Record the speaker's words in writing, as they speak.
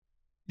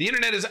The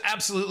internet is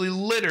absolutely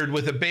littered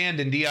with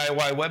abandoned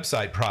DIY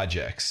website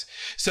projects.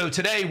 So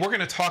today we're going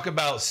to talk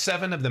about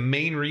 7 of the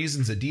main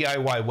reasons that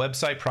DIY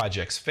website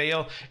projects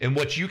fail and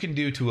what you can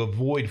do to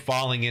avoid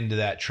falling into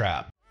that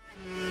trap.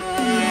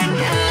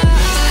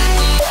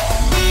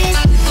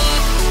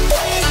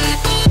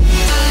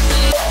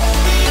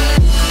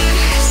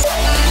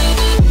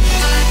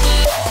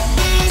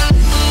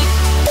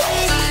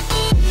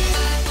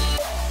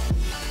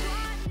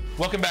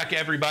 Welcome back,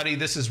 everybody.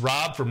 This is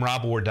Rob from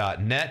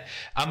robor.net.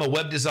 I'm a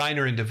web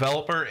designer and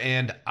developer,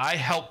 and I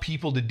help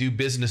people to do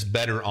business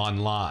better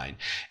online.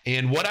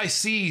 And what I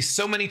see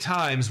so many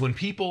times when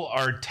people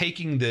are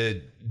taking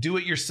the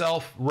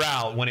do-it-yourself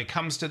route when it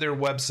comes to their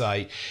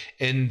website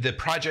and the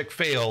project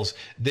fails,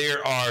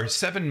 there are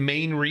 7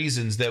 main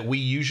reasons that we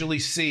usually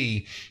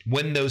see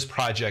when those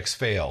projects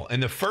fail.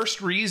 And the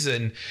first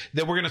reason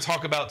that we're going to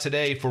talk about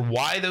today for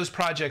why those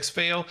projects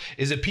fail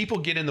is that people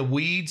get in the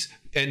weeds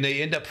and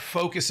they end up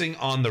focusing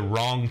on the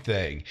wrong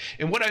thing.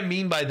 And what I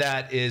mean by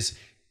that is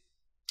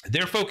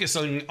they're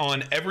focusing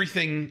on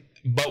everything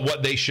but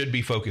what they should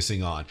be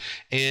focusing on.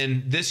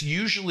 And this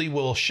usually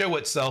will show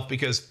itself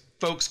because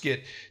folks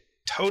get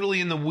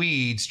totally in the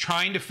weeds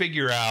trying to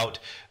figure out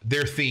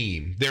their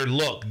theme, their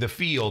look, the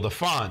feel, the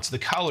fonts, the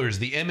colors,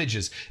 the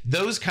images,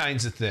 those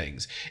kinds of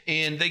things.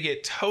 And they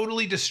get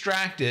totally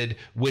distracted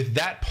with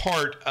that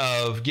part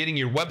of getting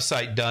your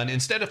website done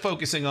instead of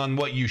focusing on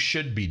what you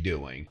should be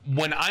doing.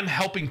 When I'm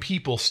helping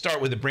people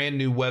start with a brand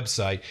new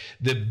website,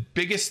 the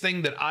biggest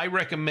thing that I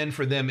recommend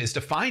for them is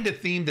to find a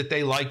theme that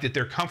they like, that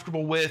they're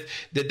comfortable with,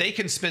 that they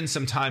can spend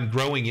some time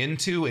growing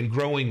into and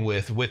growing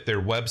with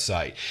their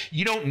website.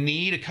 You don't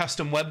need a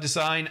custom web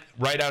design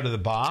right out of the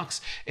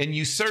box, and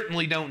you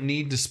certainly don't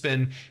need to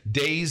spend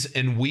days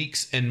and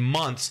weeks and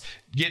months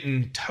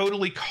getting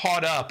totally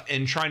caught up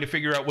in trying to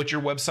figure out what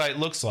your website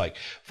looks like.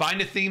 Find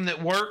a theme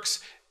that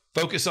works.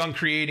 Focus on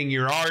creating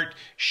your art,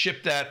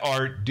 ship that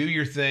art, do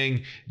your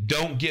thing.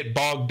 Don't get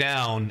bogged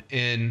down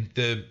in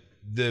the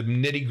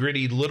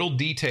nitty-gritty little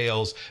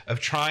details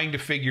of trying to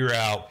figure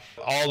out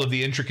all of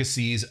the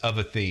intricacies of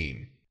a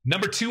theme.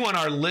 Number 2 on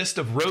our list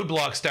of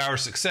roadblocks to our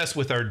success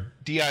with our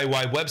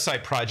DIY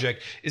website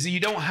project is that you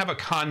don't have a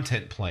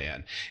content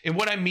plan. And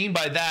what I mean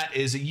by that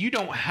is that you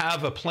don't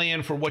have a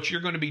plan for what you're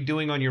going to be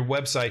doing on your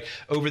website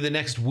over the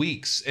next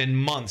weeks and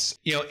months.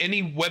 You know,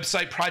 any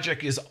website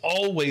project is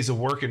always a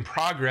work in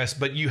progress,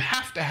 but you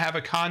have to have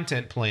a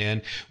content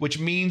plan, which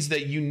means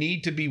that you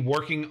need to be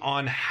working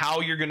on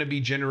how you're going to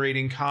be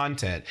generating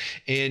content.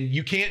 And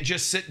you can't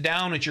just sit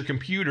down at your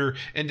computer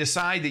and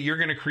decide that you're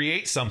going to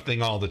create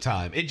something all the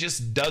time. It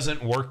just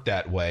doesn't work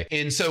that way.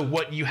 And so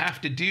what you have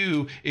to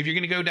do if you're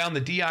going to go down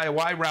the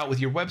DIY route with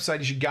your website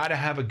is you got to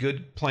have a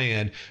good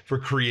plan for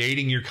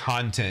creating your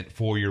content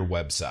for your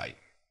website.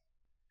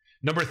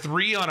 Number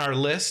 3 on our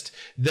list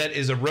that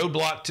is a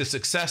roadblock to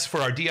success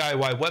for our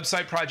DIY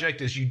website project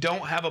is you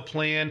don't have a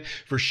plan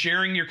for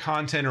sharing your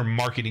content or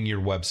marketing your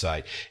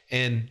website.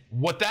 And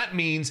what that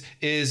means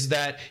is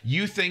that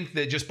you think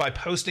that just by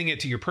posting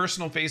it to your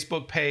personal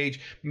Facebook page,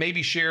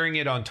 maybe sharing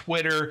it on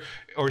Twitter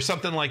or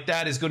something like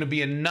that is going to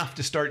be enough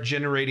to start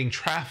generating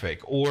traffic.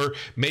 Or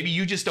maybe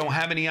you just don't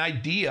have any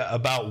idea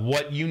about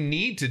what you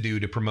need to do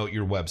to promote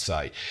your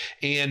website.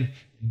 And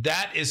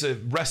that is a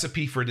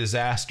recipe for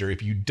disaster.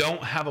 If you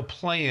don't have a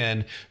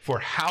plan for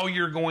how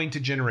you're going to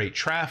generate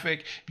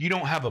traffic, if you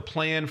don't have a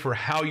plan for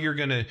how you're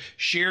going to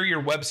share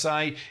your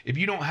website, if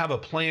you don't have a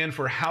plan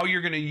for how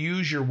you're going to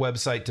use your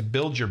website to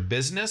build your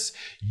business,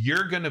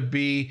 you're going to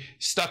be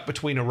stuck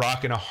between a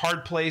rock and a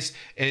hard place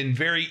and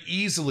very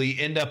easily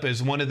end up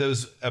as one of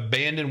those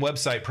abandoned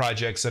website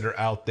projects that are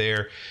out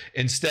there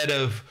instead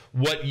of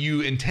what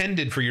you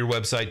intended for your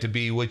website to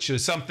be, which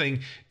is something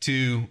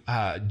to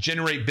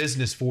generate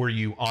business for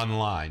you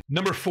online.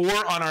 Number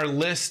 4 on our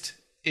list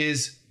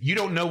is you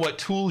don't know what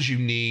tools you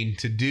need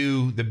to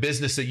do the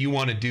business that you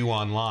want to do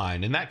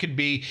online. And that could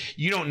be,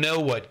 you don't know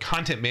what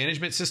content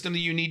management system that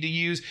you need to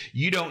use.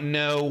 You don't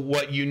know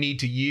what you need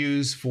to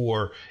use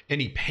for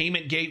any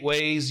payment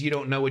gateways. You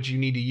don't know what you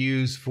need to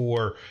use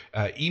for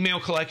email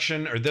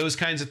collection or those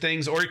kinds of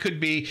things. Or it could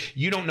be,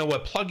 you don't know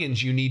what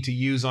plugins you need to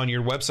use on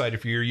your website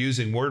if you're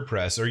using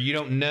WordPress, or you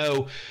don't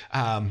know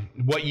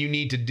what you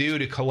need to do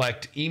to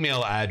collect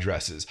email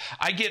addresses.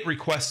 I get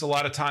requests a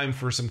lot of time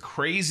for some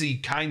crazy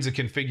kinds of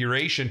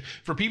configuration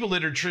for people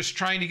that are just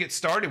trying to get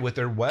started with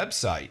their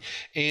website.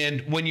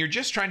 And when you're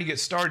just trying to get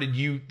started,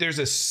 there's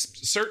a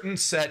certain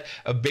set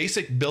of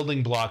basic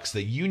building blocks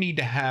that you need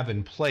to have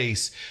in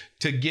place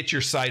to get your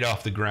site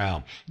off the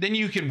ground. Then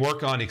you can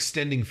work on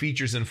extending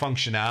features and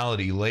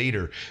functionality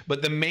later.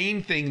 But the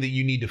main thing that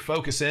you need to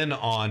focus in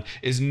on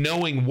is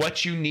knowing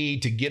what you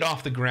need to get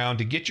off the ground,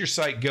 to get your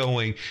site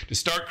going, to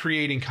start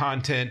creating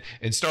content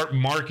and start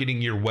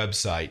marketing your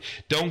website.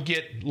 Don't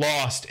get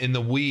lost in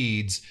the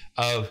weeds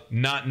of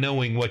not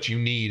knowing what you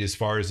need as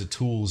far as the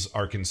tools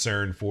are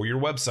concerned for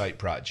your website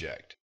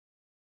project.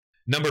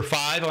 Number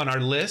 5 on our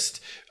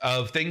list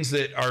of things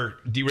that are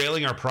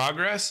derailing our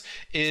progress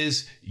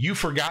is you've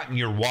forgotten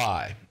your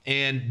why.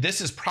 And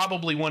this is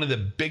probably one of the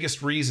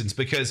biggest reasons,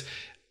 because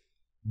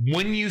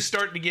When you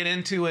start to get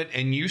into it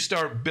and you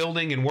start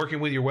building and working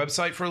with your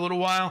website for a little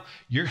while,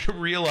 you're going to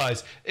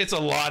realize it's a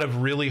lot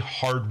of really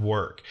hard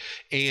work.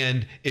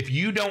 And if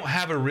you don't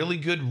have a really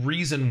good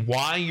reason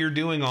why you're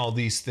doing all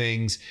these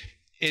things,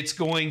 it's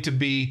going to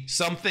be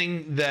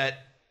something that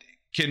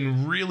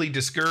can really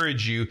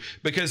discourage you,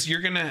 because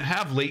you're going to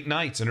have late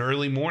nights and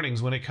early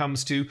mornings when it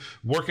comes to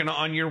working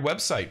on your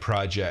website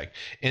project.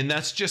 And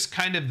that's just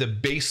kind of the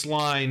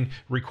baseline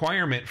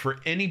requirement for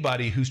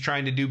anybody who's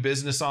trying to do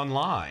business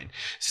online.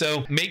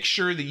 So make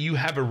sure that you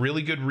have a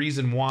really good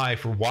reason why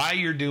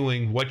you're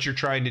doing what you're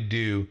trying to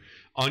do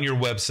on your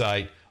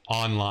website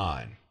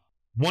online.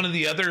 One of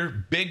the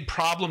other big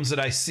problems that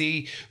I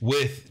see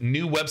with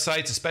new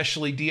websites,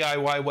 especially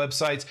DIY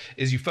websites,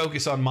 is you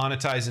focus on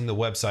monetizing the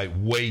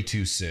website way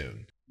too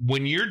soon.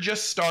 When you're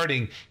just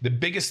starting, the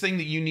biggest thing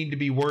that you need to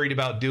be worried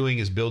about doing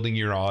is building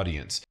your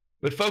audience.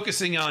 But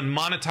focusing on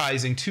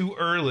monetizing too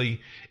early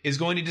is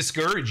going to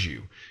discourage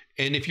you.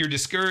 And if you're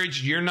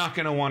discouraged, you're not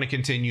going to want to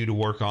continue to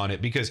work on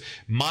it, because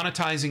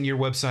monetizing your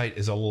website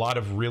is a lot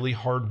of really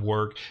hard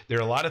work. There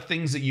are a lot of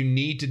things that you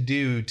need to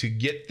do to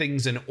get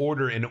things in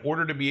order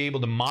to be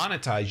able to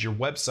monetize your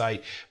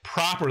website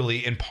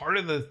properly. And part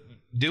of the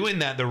doing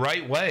that the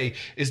right way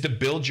is to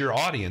build your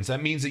audience.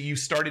 That means that you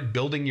started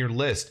building your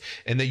list,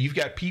 and that you've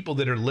got people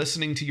that are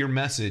listening to your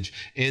message,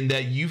 and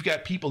that you've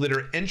got people that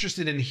are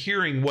interested in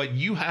hearing what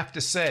you have to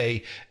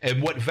say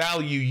and what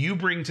value you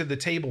bring to the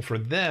table for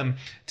them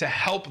to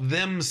help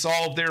them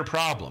solve their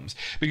problems.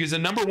 Because the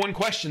number one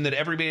question that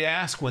everybody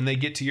asks when they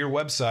get to your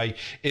website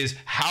is,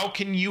 how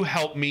can you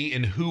help me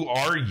and who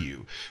are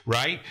you,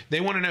 right?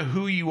 They want to know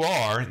who you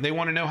are. They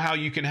want to know how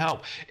you can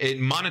help. And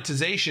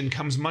monetization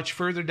comes much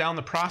further down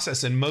the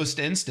process in most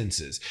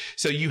instances.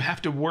 So you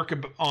have to work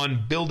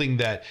on building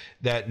that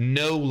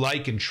know,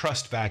 like, and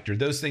trust factor.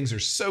 Those things are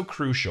so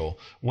crucial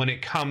when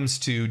it comes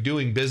to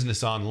doing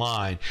business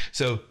online.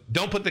 So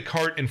don't put the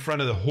cart in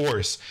front of the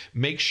horse.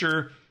 Make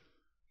sure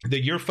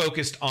that you're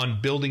focused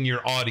on building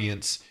your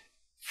audience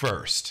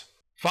first.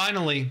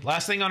 Finally,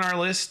 last thing on our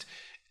list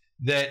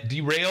that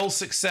derails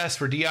success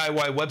for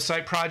DIY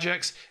website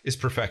projects is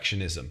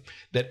perfectionism.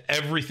 That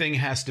everything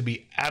has to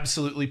be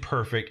absolutely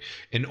perfect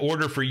in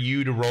order for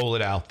you to roll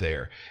it out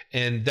there.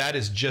 And that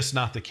is just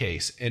not the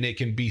case. And it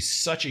can be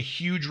such a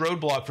huge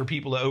roadblock for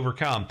people to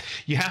overcome.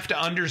 You have to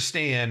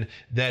understand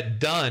that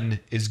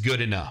done is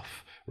good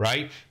enough,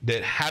 right?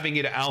 That having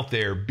it out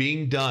there,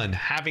 being done,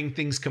 having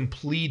things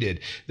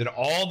completed, that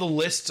all the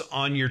lists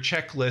on your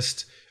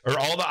checklist, or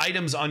all the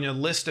items on your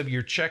list of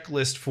your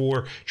checklist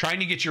for trying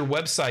to get your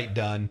website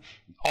done,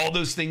 all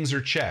those things are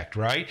checked,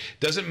 right?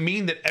 Doesn't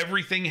mean that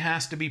everything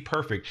has to be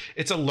perfect.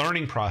 It's a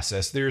learning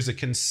process. There's a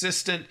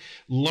consistent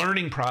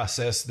learning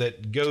process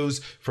that goes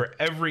for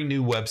every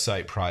new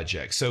website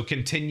project. So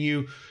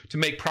continue to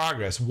make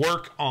progress.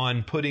 Work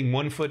on putting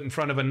one foot in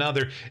front of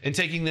another and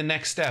taking the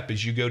next step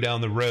as you go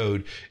down the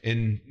road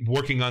in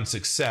working on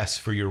success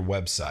for your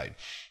website.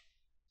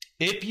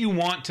 If you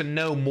want to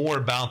know more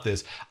about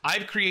this,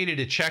 I've created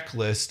a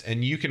checklist,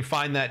 and you can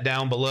find that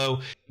down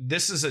below.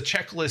 This is a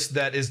checklist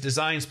that is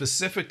designed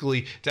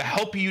specifically to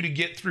help you to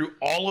get through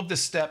all of the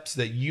steps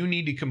that you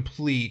need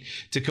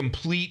to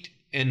complete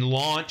and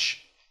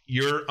launch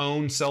your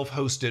own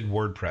self-hosted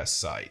WordPress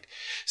site.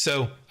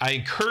 So I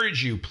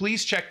encourage you,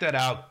 please check that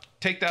out.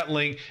 Take that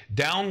link,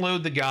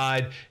 download the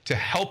guide to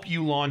help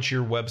you launch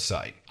your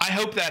website. I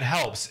hope that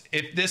helps.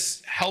 If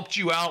this helped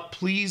you out,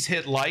 please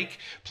hit like,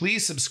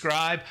 please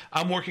subscribe.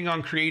 I'm working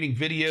on creating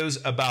videos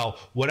about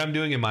what I'm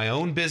doing in my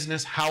own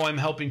business, how I'm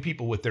helping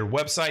people with their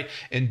website,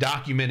 and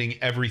documenting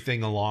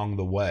everything along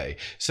the way.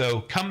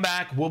 So come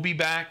back, we'll be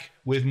back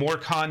with more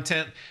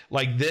content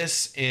like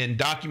this and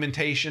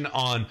documentation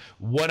on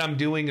what I'm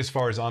doing as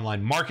far as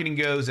online marketing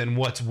goes and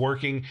what's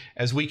working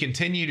as we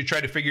continue to try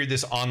to figure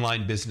this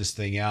online business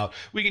thing out.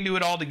 We can do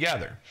it all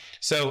together.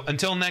 So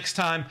until next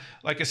time,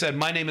 like I said,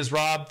 my name is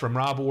Rob from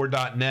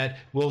RobOr.net.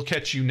 We'll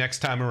catch you next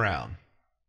time around.